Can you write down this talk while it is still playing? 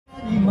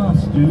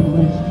must do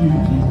his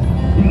duty,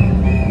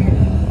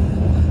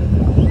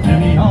 to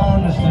be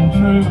honest and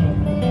true,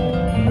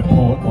 and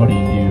report what he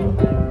knew.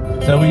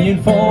 So he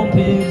informed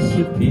his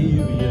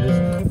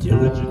superiors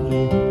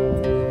diligently,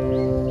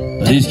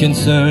 but his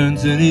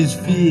concerns and his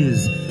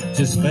fears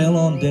just fell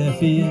on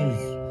deaf ears.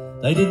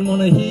 They didn't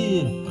want to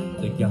hear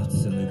the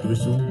guts and the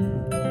gristle.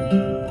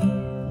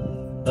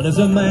 But as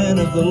a man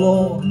of the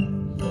law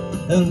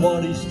and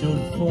what he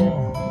stood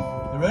for,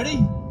 you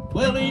ready?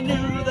 Well, he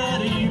knew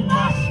that he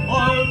must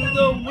blow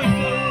the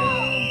whistle.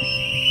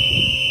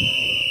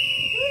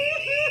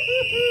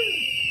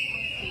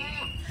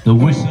 The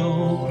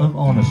whistle of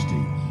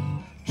honesty,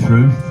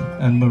 truth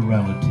and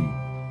morality.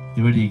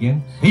 You ready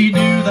again? He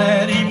knew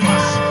that he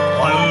must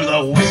blow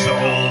the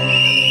whistle.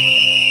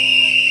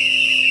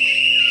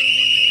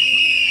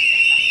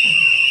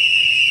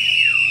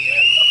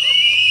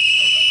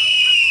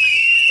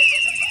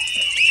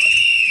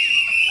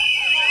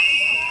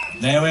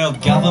 Now our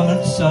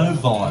government so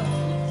vile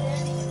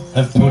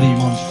have put him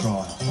on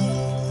trial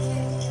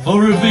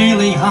for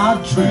revealing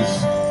hard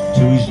truths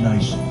to his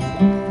nation.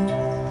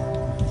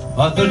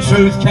 But the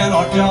truth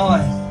cannot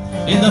die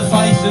in the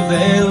face of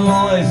their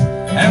lies,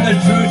 and the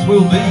truth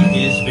will be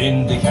his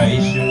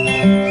vindication.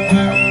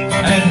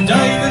 And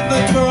David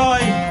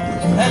McBride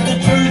had the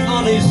truth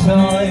on his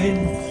side.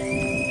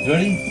 You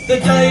ready? The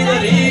day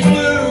that he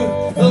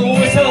blew the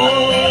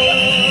whistle.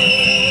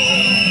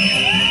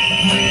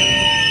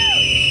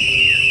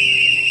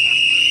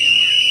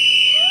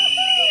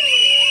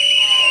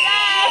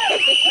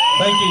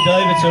 Thank you,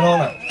 Dave. It's an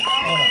honour.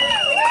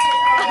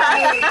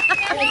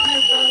 Thank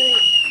you, buddy.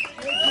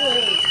 Thank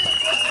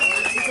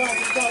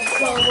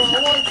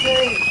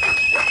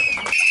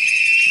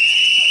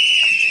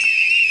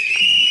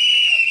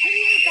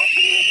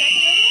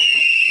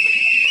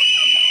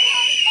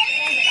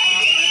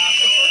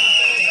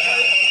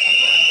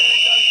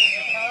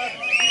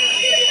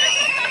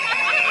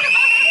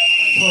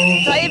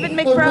you. David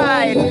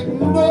McBride.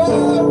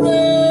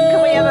 Can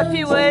we have a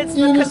few words for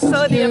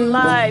Consortium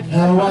Live?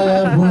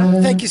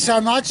 Thank you so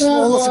much,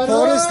 all the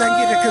supporters. Thank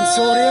you to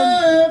Consortium.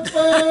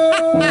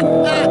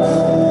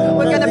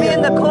 We're going to be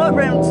in the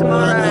courtroom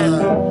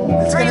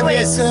tomorrow. It's going to be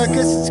a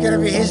circus. It's going to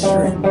be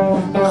history, and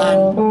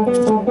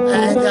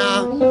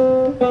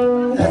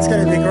that's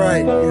going to be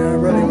great. You know,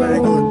 really, really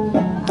good.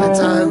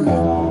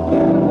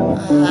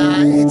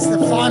 And it's the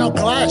final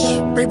clash.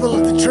 People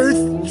of the truth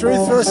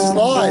versus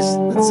lies.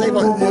 Let's see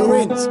who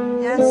wins.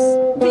 Yes.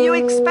 Do you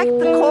expect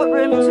the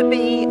courtroom to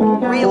be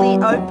really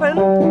open?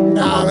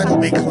 No, it'll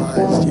be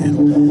closed. Yeah.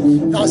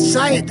 They'll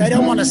say it. They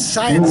don't want to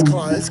say it's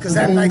closed because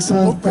that makes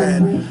them look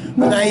bad.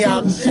 But they,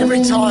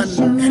 every time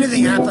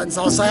anything happens,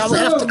 they'll say, "Oh, we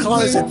have to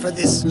close it for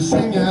this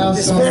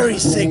very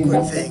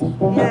secret thing."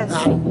 Yes.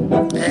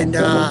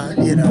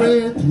 You know,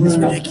 it's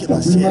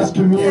ridiculous. Yes.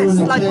 Yes.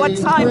 Like what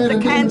time the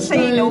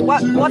canteen or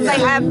what they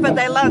have for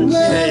their lunch.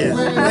 Yeah.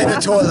 Where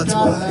the toilets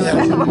were.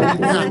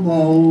 Yeah.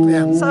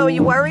 Yeah. So are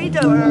you worried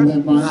or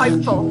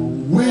hopeful?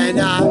 And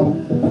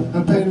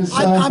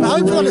I'm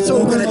hopeful it's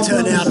all going to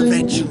turn out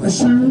eventually.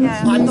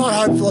 Yeah. I'm not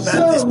hopeful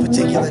about this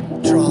particular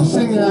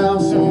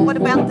trial. What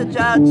about the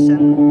judge?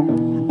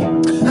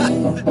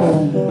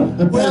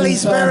 Well,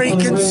 he's very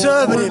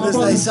conservative, as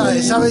they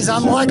say, so he's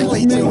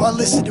unlikely to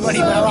listen to any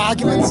of our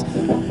arguments.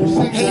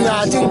 He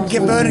didn't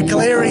give Bernard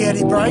Collaery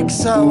any breaks,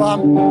 so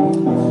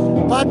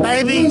but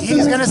maybe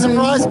he's going to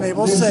surprise me.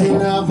 We'll see.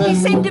 He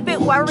seemed a bit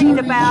worried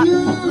about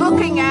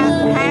looking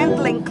at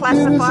handling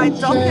classified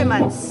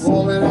documents.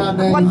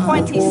 At one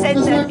point he said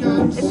that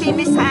if he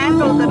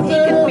mishandled them, he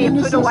could be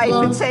put away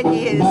for 10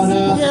 years.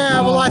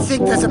 Yeah, well, I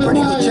think there's a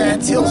pretty good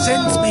chance he'll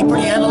sentence me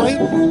pretty heavily.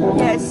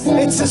 Yes.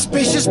 It's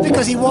suspicious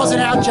because he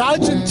wasn't our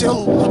judge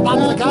until a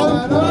month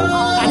ago,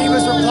 and he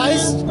was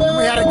replaced, and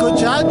we had a good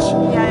judge.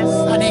 Yes.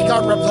 And he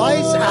got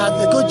replaced.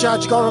 The good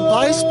judge got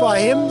replaced by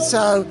him,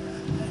 so...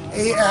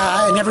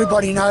 and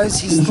everybody knows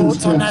his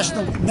thoughts on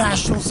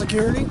national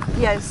security.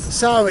 Yes.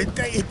 So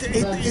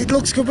it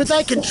looks good, but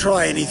they can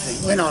try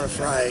anything. We're not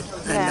afraid.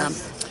 Yes. And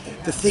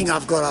the thing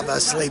I've got up our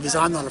sleeve is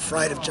I'm not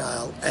afraid of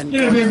jail. And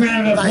Give a big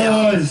round of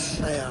applause.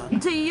 They are.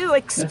 Do you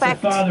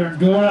expect father and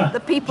daughter. the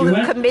people who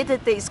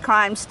committed these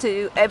crimes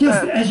to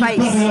ever face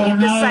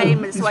the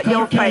same as what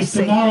you're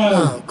facing?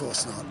 No, of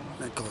course not.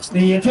 Of course not.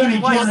 The Attorney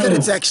General. Not that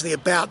it's actually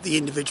about the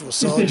individual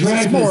soldiers,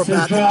 it's more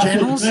about the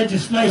generals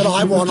that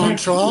I want on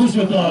trial.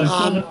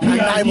 And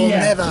they will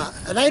never,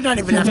 and they don't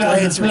even have to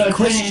answer any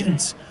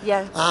questions.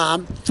 Yeah. Now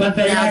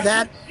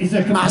that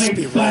must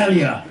be wrong.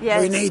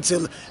 Yes. We need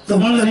to. The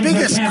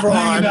biggest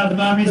crime,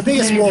 the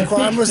biggest war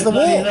crime was the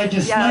war.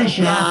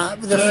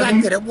 The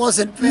fact that it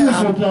wasn't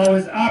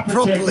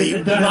properly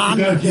run,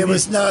 there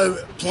was no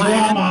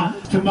plan.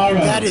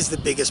 That is the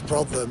biggest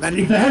problem.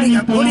 And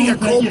putting a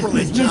corporal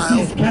in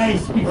jail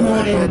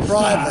or a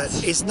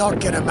private is not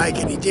going to make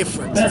any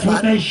difference. That's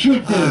what they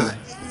should do.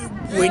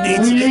 We need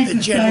to get the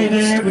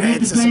generals to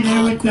answer some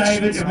hard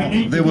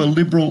questions. There were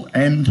Liberal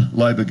and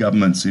Labor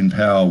governments in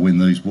power when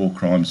these war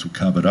crimes were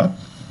covered up,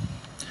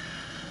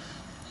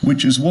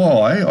 which is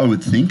why I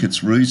would think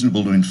it's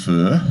reasonable to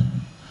infer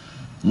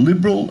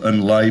Liberal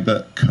and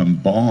Labor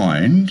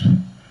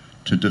combined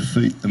to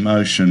defeat the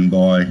motion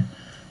by,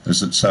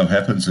 as it so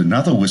happens,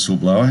 another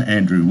whistleblower,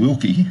 Andrew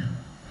Wilkie,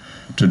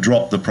 to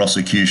drop the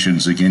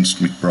prosecutions against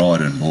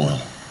McBride and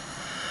Boyle.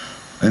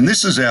 And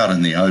this is out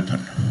in the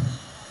open.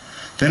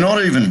 They're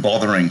not even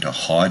bothering to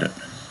hide it.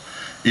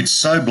 It's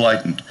so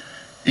blatant.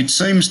 It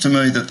seems to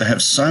me that they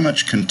have so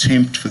much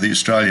contempt for the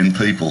Australian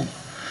people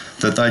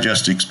that they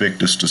just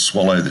expect us to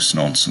swallow this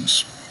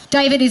nonsense.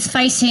 David is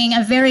facing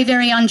a very,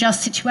 very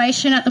unjust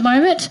situation at the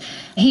moment.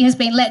 He has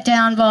been let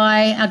down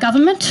by our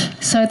government.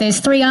 So there's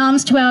three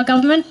arms to our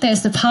government.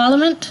 There's the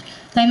Parliament,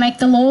 they make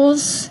the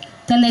laws.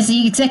 Then there's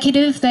the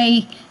executive,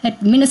 they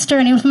administer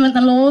and implement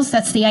the laws.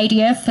 That's the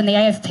ADF and the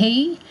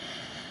AFP.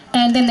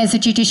 And then there's the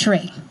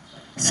judiciary.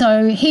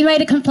 So he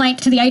made a complaint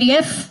to the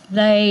ADF,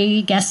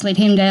 they gaslit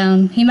him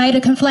down. He made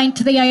a complaint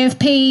to the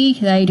AFP,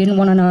 they didn't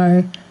want to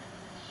know.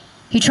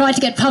 He tried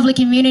to get public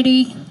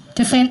immunity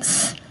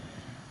defence,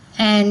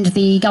 and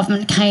the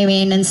government came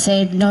in and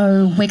said,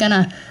 no, we're going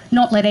to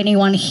not let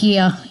anyone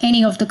hear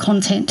any of the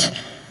content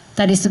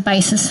that is the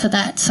basis for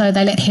that. So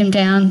they let him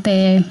down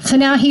there. So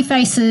now he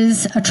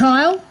faces a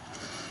trial,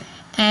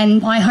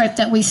 and I hope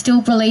that we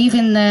still believe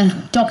in the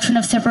doctrine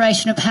of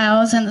separation of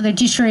powers and that the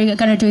judiciary are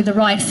going to do the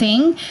right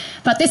thing.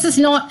 But this is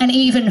not an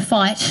even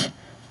fight.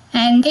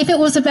 And if it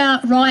was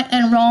about right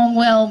and wrong,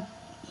 well,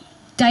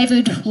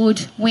 David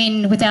would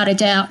win without a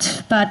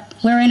doubt. But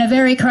we're in a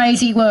very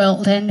crazy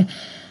world, and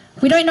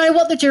we don't know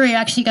what the jury are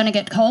actually going to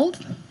get called,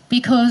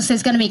 because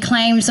there's going to be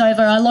claims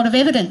over a lot of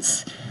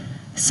evidence.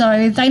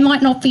 So they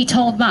might not be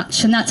told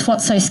much, and that's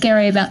what's so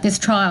scary about this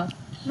trial.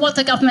 What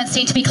the government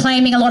seem to be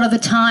claiming a lot of the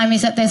time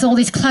is that there's all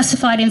this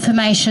classified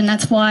information.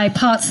 That's why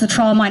parts of the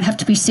trial might have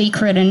to be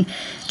secret and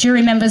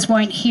jury members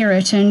won't hear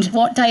it. And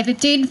what David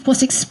did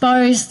was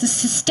expose the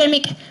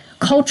systemic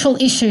cultural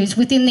issues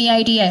within the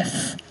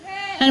ADF.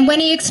 And when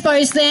he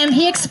exposed them,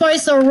 he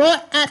exposed the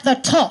rot at the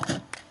top.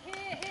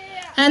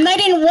 And they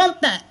didn't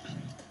want that.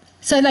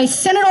 So they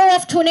sent it all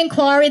off to an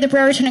inquiry, the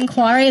Brereton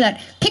inquiry, that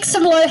picked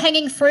some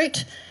low-hanging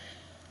fruit,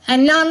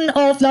 and none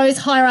of those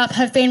higher up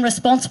have been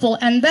responsible.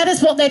 And that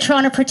is what they're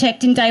trying to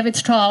protect in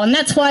David's trial. And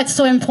that's why it's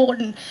so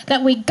important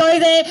that we go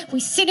there, we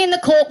sit in the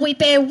court, we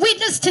bear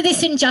witness to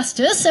this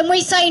injustice, and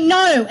we say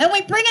no. And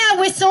we bring our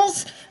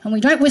whistles, and we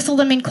don't whistle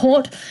them in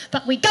court,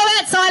 but we go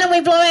outside and we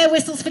blow our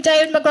whistles for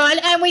David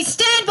McBride, and we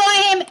stand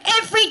by him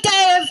every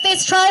day of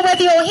this trial,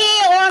 whether you're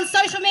here or on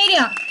social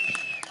media.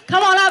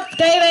 Come on up,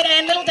 David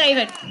and little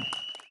David.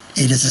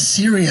 It is a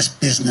serious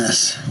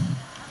business.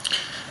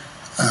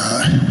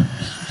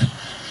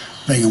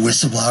 Being a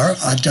whistleblower,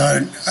 I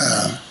don't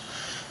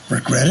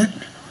regret it.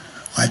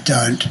 I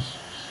don't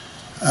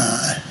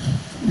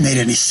need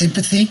any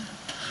sympathy.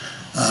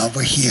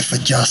 We're here for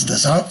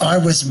justice. I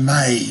was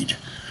made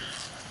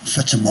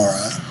for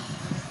tomorrow.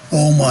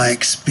 All my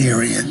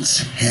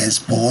experience has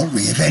brought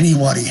me. If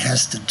anybody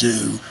has to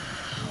do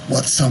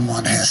what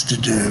someone has to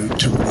do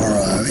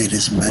tomorrow, it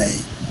is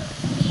me.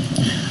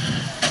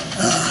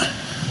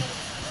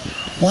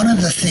 One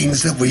of the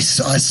things that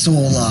I saw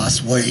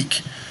last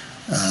week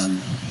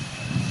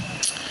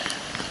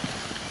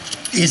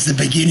is the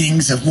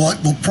beginnings of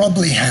what will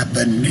probably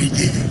happen, and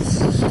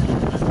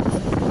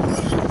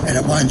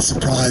it won't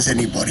surprise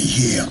anybody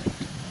here,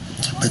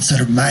 but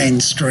sort of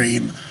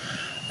mainstream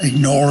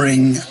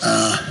ignoring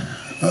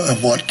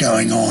of what's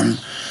going on,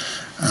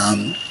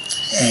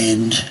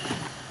 and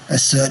a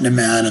certain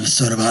amount of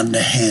sort of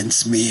underhand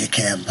smear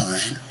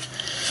campaign.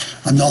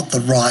 I'm not the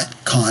right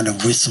kind of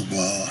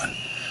whistleblower.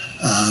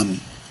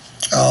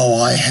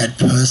 I had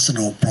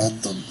personal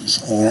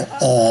problems,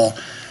 or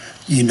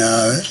you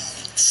know,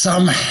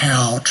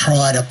 somehow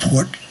try to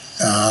put,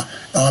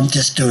 I'm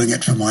just doing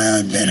it for my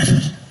own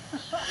benefit.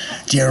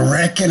 Do you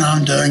reckon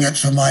I'm doing it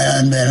for my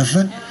own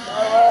benefit?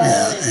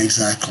 Yeah,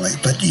 exactly.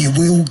 But you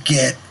will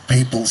get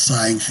people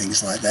saying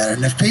things like that.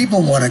 And if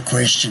people want to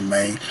question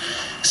me,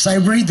 say,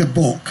 read the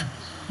book.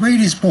 Read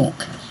his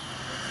book.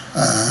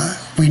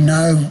 We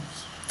know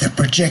the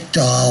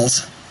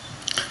projectiles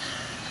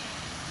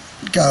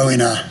go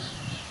in a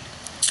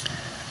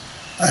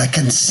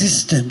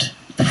consistent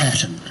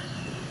pattern.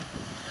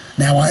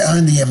 Now, I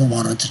only ever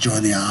wanted to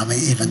join the army,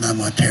 even though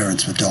my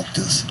parents were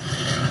doctors.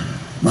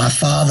 My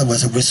father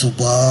was a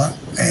whistleblower,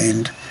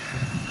 and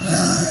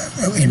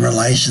in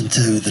relation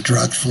to the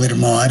drug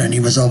thalidomide, and he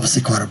was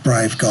obviously quite a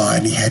brave guy,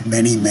 and he had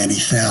many, many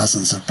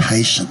thousands of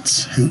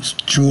patients whose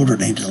children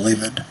he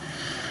delivered.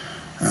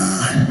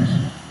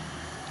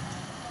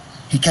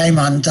 He came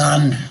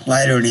undone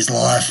later in his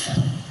life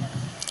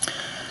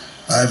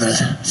over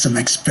some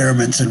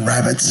experiments in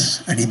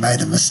rabbits, and he made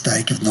the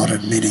mistake of not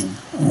admitting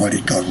what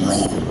he'd got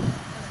wrong.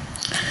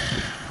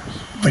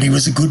 But he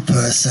was a good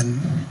person.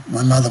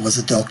 My mother was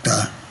a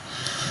doctor.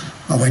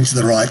 I went to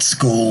the right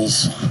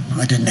schools.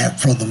 I didn't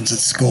have problems at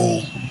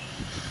school.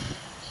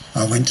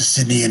 I went to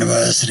Sydney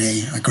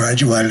University. I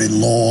graduated in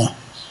law.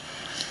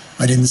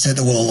 I didn't set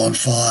the world on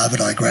fire,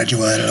 but I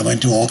graduated. I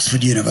went to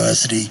Oxford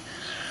University,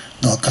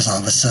 not because I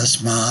was so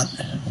smart,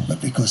 but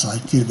because I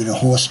did a bit of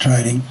horse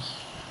trading.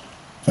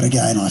 But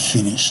again, I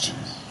finished.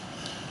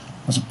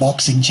 was a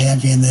boxing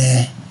champion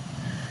there.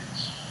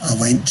 I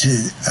went to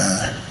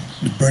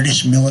the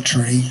British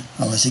military.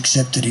 I was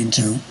accepted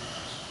into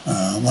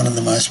one of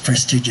the most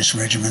prestigious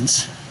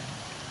regiments.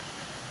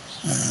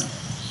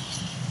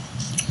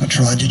 I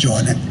tried to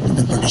join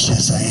the British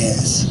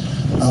SAS.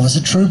 I was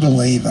a true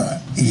believer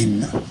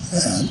in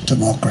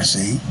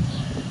democracy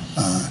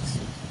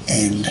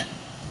and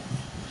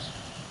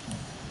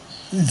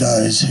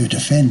those who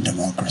defend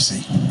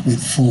democracy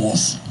with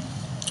force.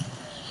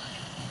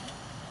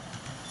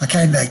 I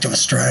came back to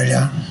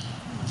Australia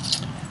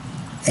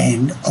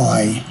and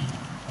I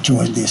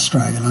joined the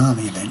Australian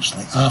Army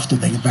eventually after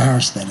being a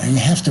barrister. Now you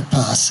have to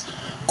pass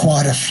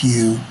quite a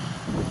few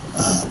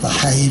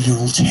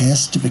behavioural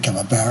tests to become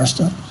a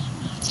barrister.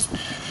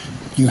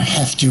 You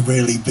have to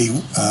really be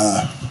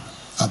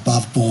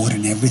above board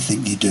in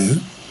everything you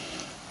do.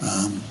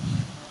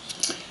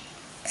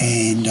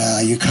 And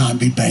you can't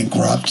be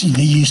bankrupt.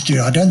 They used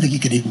to, I don't think you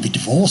could even be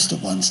divorced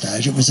at one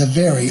stage. It was a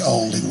very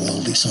oldie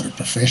worldy sort of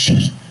profession.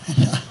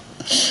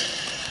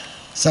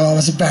 So I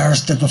was a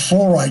barrister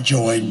before I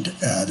joined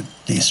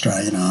the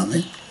Australian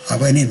Army. I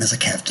went in as a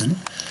captain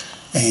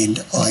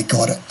and I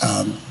got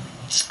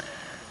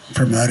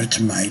promoted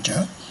to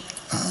major.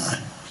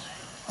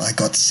 I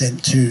got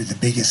sent to the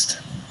biggest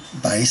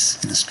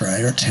base in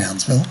Australia at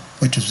Townsville,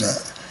 which was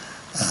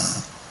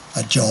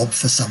a job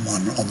for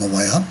someone on the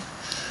way up.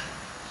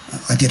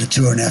 I did a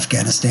tour in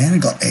Afghanistan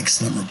and got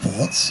excellent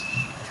reports.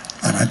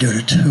 And I did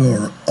a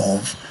tour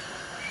of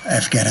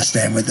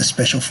Afghanistan with the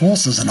Special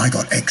Forces and I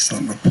got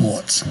excellent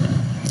reports.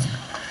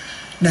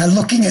 Now,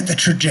 looking at the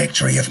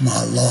trajectory of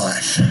my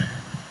life,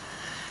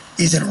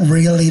 is it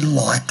really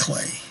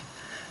likely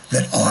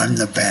that I'm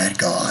the bad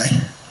guy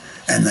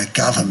and the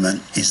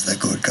government is the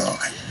good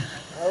guy?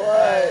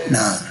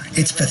 No,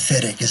 it's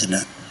pathetic, isn't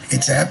it?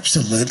 It's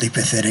absolutely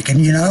pathetic. And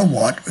you know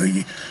what?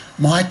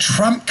 My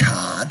trump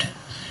card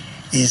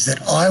is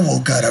that I will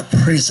go to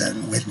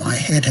prison with my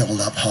head held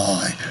up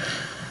high.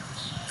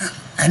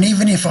 And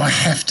even if I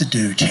have to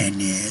do 10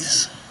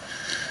 years,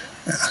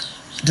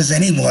 does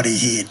anybody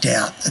here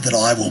doubt that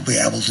I will be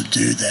able to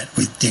do that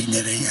with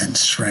dignity and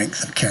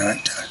strength of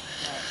character?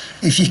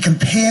 If you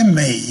compare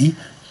me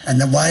and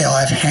the way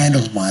I've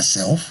handled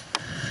myself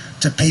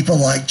to people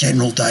like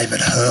General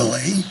David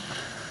Hurley,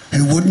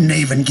 who wouldn't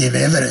even give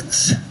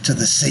evidence to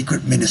the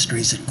Secret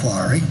Ministry's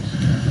inquiry,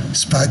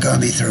 spoke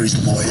only through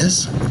his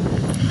lawyers,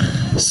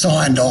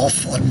 signed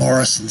off on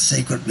Morrison's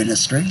Secret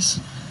Ministries,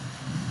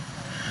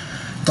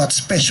 got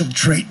special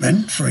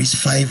treatment for his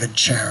favoured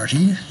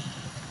charity.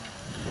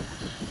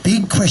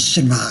 Big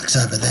question marks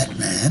over that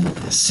man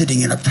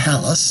sitting in a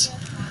palace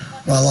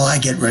while I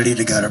get ready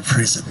to go to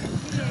prison.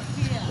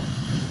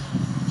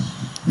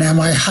 Now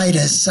my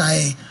haters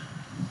say,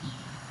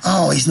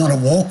 oh, he's not a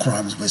war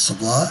crimes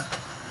whistleblower.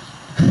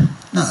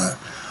 No,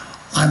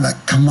 I'm a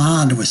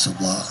command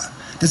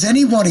whistleblower. Does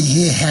anybody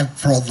here have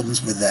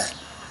problems with that?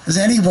 Does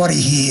anybody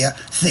here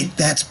think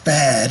that's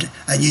bad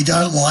and you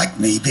don't like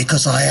me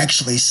because I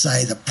actually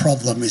say the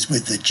problem is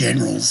with the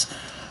generals,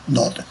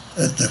 not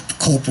the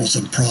corporals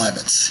and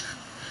privates?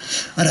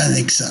 I don't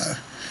think so.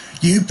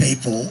 You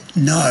people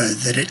know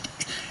that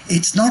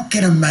it's not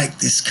going to make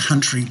this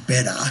country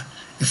better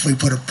if we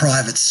put a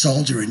private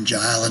soldier in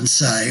jail and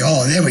say,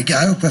 oh, there we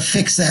go, we'll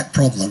fix that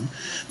problem.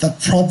 The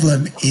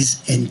problem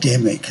is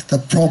endemic. The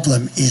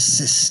problem is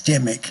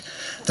systemic.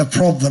 The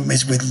problem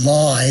is with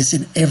lies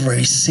in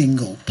every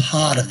single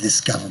part of this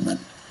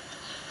government.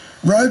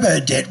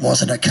 Robo-debt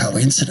wasn't a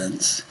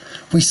coincidence.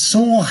 We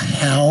saw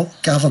how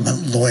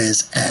government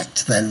lawyers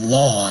act. They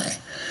lie.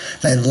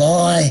 They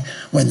lie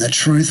when the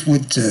truth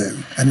would do.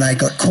 And they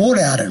got caught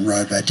out in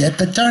robo-debt,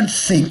 but don't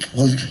think,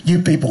 well,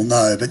 you people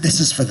know, but this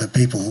is for the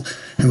people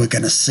who are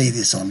going to see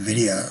this on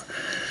video.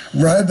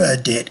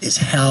 Robo-debt is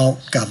how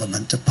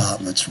government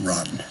departments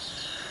run.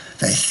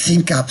 They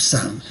think up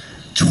some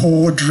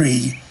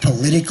tawdry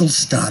political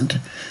stunt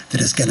that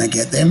is going to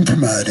get them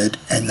promoted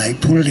and they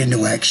put it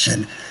into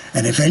action.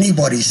 And if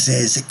anybody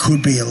says it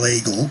could be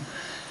illegal,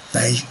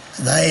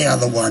 they are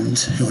the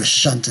ones who are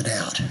shunted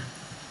out.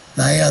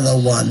 They are the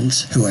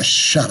ones who are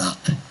shut up.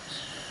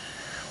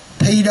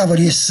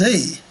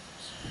 PwC.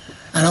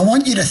 And I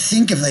want you to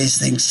think of these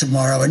things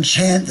tomorrow and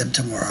chant them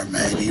tomorrow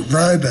maybe.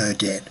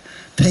 Robo-debt,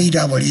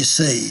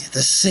 PwC,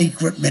 the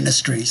secret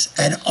ministries,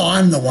 and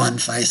I'm the one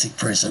facing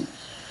prison.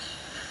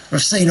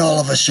 We've seen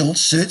Oliver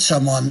Schultz shoot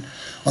someone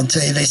on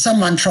TV.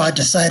 Someone tried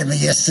to say to me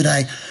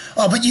yesterday,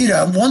 oh, but you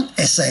don't want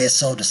SAS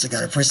soldiers to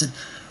go to prison.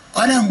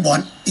 I don't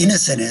want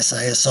innocent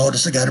SAS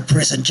soldiers to go to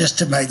prison just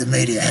to make the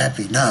media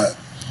happy, no.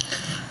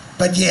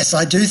 But yes,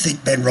 I do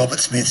think Ben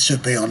Robert-Smith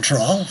should be on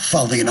trial,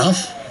 funnily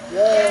enough.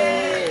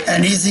 Yay.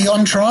 And is he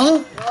on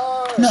trial?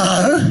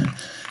 No.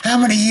 How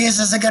many years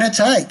is it going to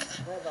take?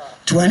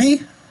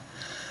 20?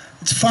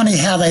 It's funny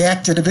how they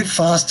acted a bit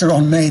faster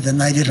on me than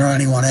they did on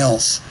anyone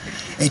else.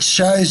 It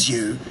shows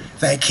you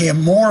they care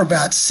more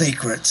about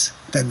secrets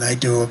than they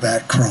do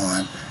about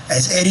crime.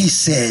 As Eddie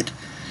said,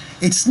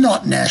 it's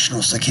not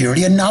national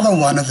security. Another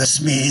one of the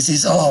smears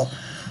is, oh,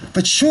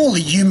 but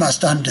surely you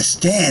must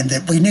understand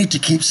that we need to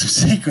keep some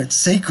secrets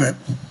secret.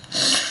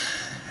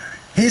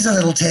 Here's a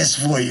little test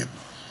for you.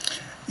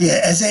 Yeah,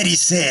 as Eddie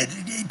said,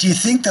 do you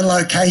think the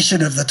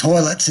location of the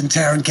toilets in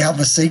Tarin Kowt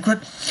was secret?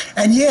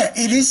 And yeah,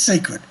 it is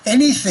secret.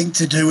 Anything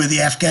to do with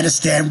the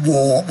Afghanistan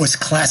war was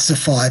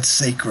classified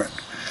secret.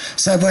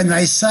 So when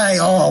they say,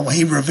 oh,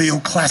 he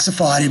revealed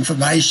classified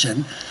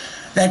information,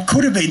 that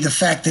could have been the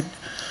fact that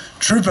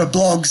Trooper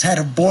Bloggs had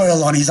a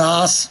boil on his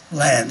arse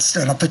lanced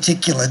on a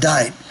particular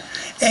date.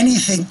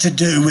 Anything to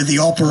do with the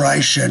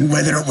operation,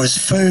 whether it was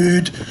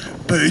food,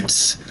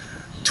 boots,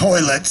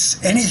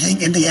 toilets,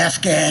 anything in the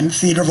Afghan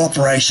theatre of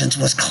operations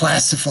was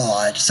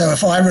classified. So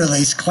if I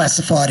released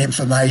classified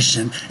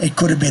information, it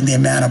could have been the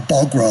amount of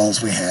bog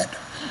rolls we had.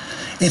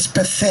 It's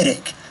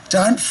pathetic.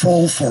 Don't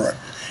fall for it.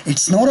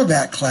 It's not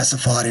about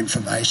classified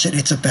information,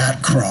 it's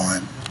about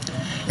crime.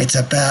 It's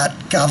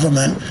about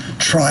government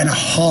trying to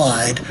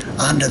hide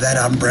under that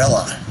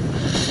umbrella.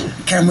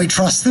 Can we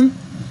trust them?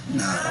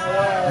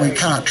 No, we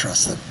can't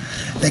trust them.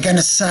 They're going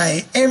to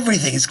say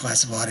everything is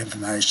classified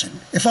information.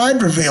 If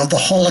I'd revealed the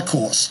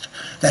Holocaust,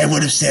 they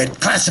would have said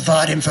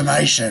classified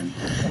information,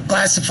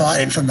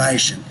 classified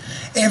information.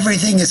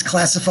 Everything is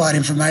classified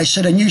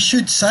information, and you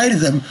should say to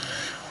them,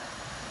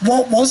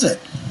 what was it?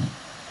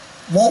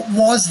 What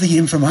was the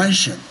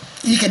information?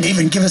 You can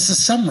even give us a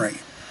summary,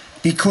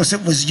 because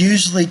it was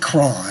usually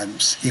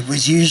crimes, it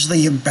was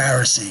usually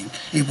embarrassing,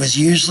 it was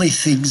usually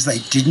things they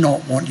did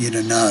not want you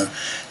to know.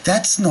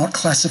 That's not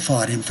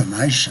classified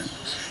information.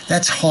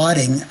 That's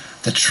hiding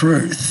the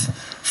truth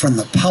from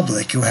the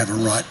public who have a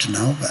right to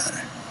know about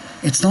it.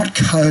 It's not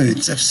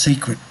codes of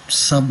secret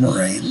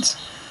submarines.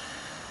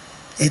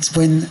 It's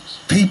when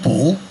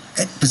people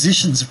at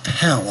positions of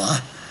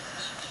power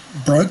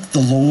broke the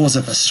laws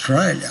of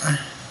Australia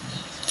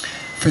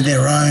for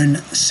their own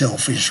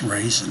selfish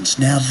reasons.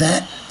 Now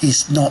that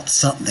is not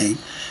something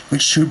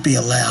which should be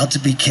allowed to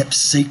be kept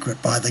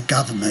secret by the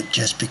government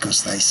just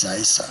because they say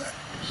so.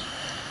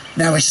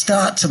 Now we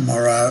start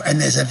tomorrow,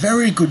 and there's a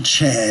very good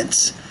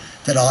chance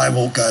that I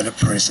will go to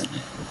prison.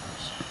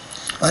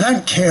 I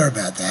don't care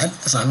about that,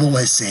 as I've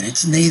always said,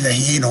 it's neither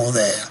here nor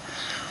there.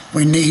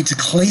 We need to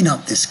clean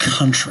up this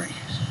country.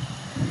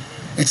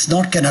 It's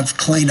not going to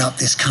clean up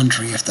this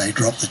country if they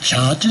drop the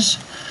charges.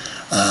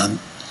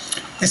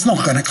 It's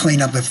not going to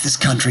clean up this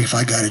country if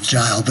I go to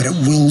jail, but it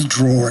will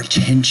draw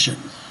attention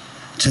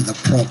to the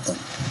problem.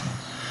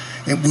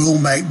 It will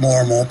make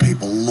more and more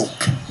people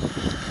look.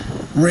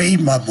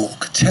 Read my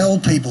book. Tell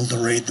people to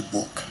read the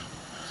book.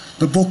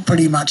 The book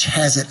pretty much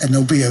has it, and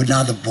there'll be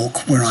another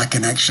book where I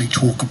can actually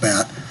talk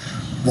about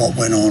what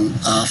went on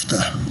after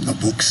the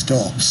book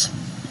stops.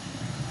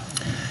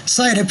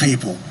 Say to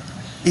people,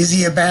 is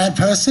he a bad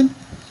person?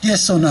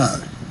 Yes or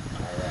no?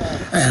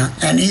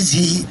 And is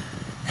he...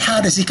 How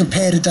does he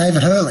compare to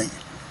David Hurley?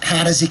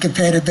 How does he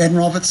compare to Ben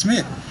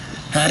Roberts-Smith?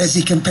 How does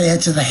he compare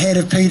to the head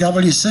of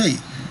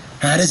PwC?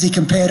 How does he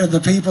compare to the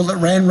people that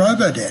ran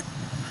Robodebt?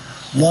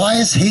 Why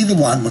is he the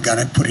one we're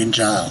going to put in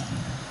jail?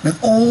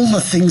 With all the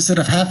things that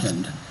have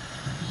happened,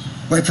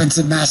 weapons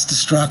of mass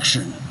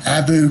destruction,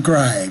 Abu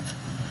Ghraib,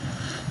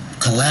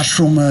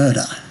 collateral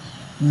murder,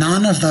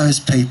 none of those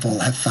people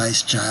have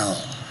faced jail.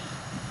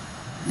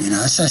 You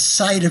know, so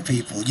say to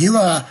people, you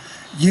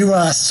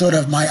are sort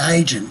of my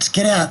agents.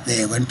 Get out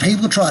there. When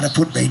people try to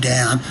put me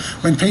down,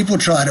 when people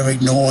try to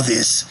ignore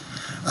this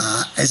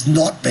as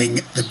not being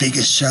the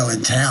biggest show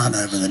in town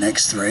over the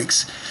next 3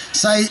 weeks,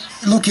 say,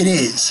 look, it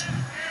is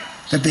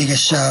the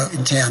biggest show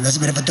in town. There's a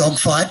bit of a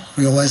dogfight.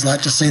 We always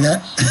like to see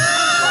that.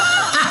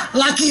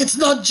 Lucky it's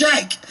not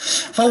Jake,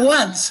 for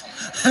once.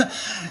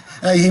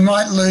 He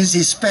might lose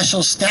his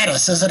special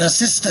status as an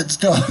assistance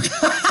dog.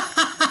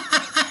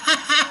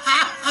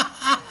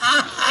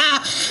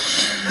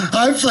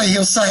 Hopefully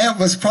he'll say it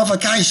was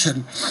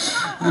provocation,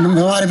 and it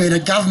might have been a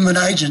government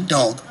agent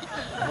dog.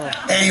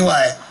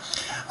 Anyway,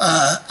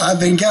 I've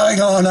been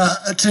going on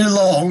too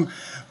long,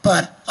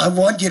 but I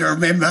want you to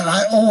remember,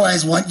 I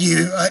always want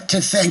you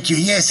to thank you.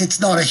 Yes, it's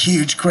not a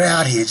huge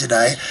crowd here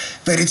today,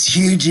 but it's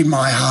huge in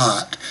my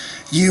heart.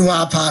 You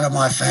are part of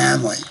my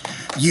family.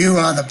 You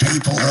are the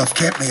people who have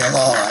kept me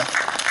alive.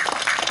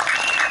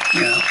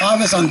 You know, I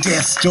was on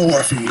death's door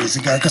a few years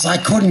ago because I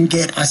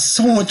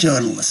saw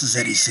journalists, as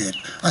Eddie said.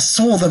 I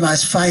saw the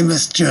most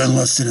famous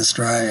journalists in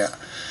Australia.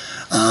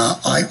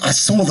 I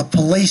saw the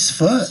police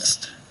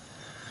first.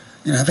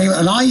 You know,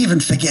 and I even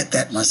forget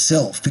that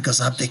myself because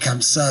I've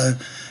become so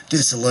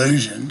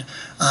disillusioned.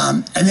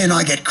 And then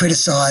I get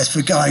criticised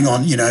for going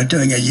on, you know,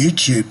 doing a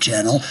YouTube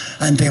channel,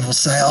 and people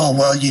say, oh,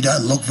 well, you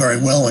don't look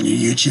very well on your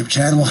YouTube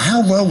channel. Well,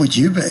 how well would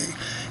you be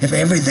if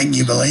everything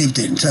you believed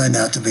in turned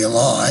out to be a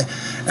lie,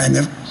 and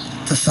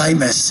the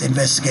famous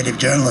investigative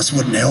journalist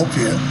wouldn't help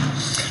you,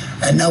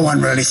 and no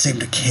one really seemed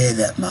to care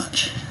that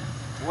much?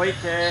 We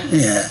care.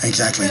 Yeah,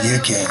 exactly. You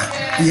care.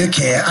 You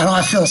care. And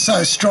I feel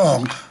so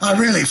strong. I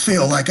really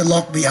feel they could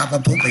lock me up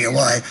and put me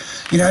away.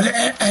 You know,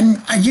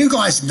 and you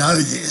guys know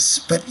this,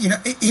 but, you know,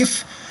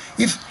 if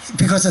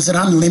because it's an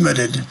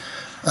unlimited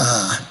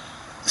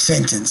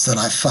sentence that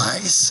I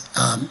face,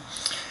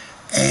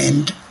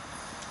 and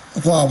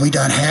while we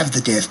don't have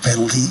the death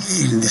penalty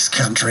in this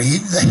country,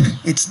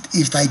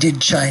 if they did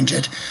change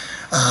it,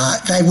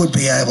 they would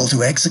be able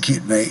to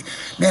execute me.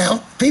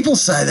 Now, people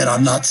say that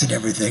I'm nuts and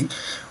everything.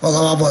 Well,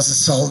 I was a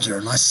soldier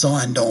and I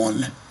signed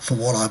on for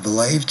what I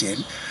believed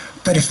in.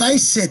 But if they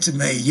said to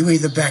me, you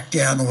either back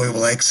down or we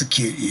will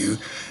execute you,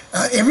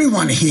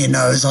 everyone here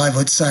knows I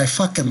would say,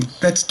 fuck them,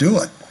 let's do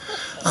it.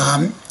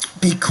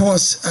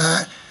 Because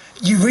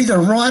you're either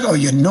right or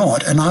you're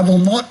not, and I will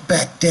not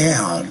back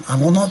down. I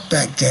will not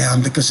back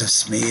down because of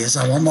smears.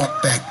 I will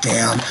not back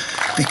down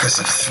because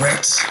of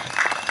threats.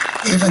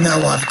 Even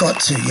though I've got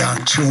 2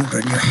 young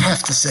children, you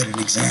have to set an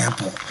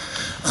example.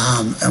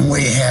 And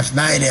we have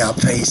made our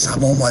peace.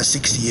 I'm almost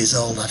 60 years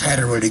old. I've had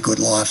a really good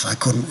life. I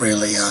couldn't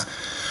really, I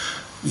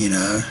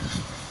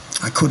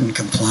couldn't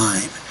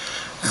complain.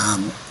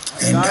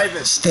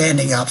 And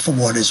standing up for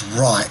what is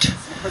right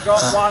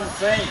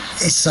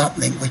is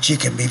something which you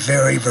can be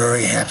very,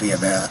 very happy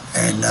about.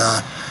 And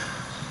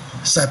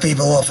so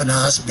people often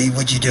ask me,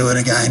 would you do it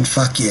again?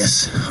 Fuck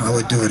yes, I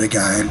would do it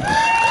again.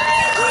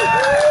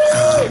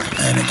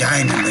 And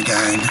again and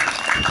again.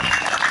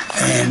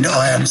 And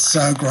I am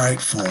so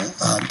grateful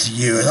to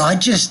you. I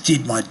just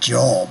did my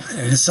job.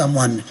 And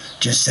someone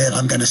just said,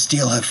 I'm going to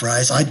steal her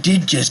phrase. I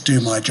did just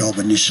do my job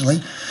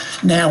initially.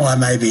 Now I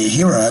may be a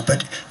hero,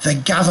 but the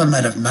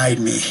government have made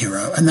me a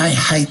hero. And they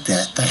hate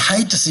that. They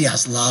hate to see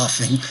us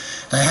laughing.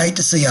 They hate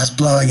to see us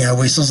blowing our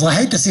whistles. They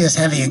hate to see us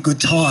having a good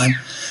time.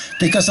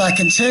 Because I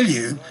can tell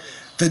you,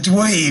 the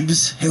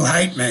dweebs who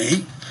hate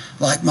me,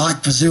 like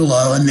Mike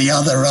Pizzullo and the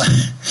other,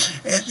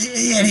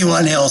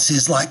 anyone else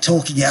is like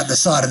talking out the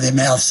side of their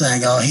mouth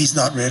saying, oh, he's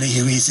not really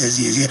who he says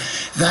he is.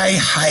 They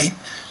hate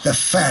the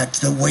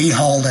fact that we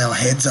hold our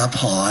heads up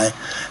high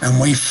and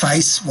we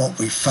face what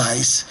we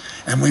face,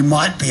 and we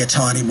might be a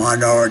tiny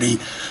minority,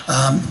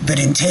 but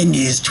in 10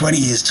 years, 20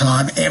 years'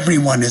 time,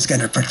 everyone is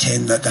going to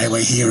pretend that they were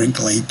here in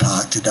Glebe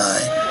Park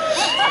today.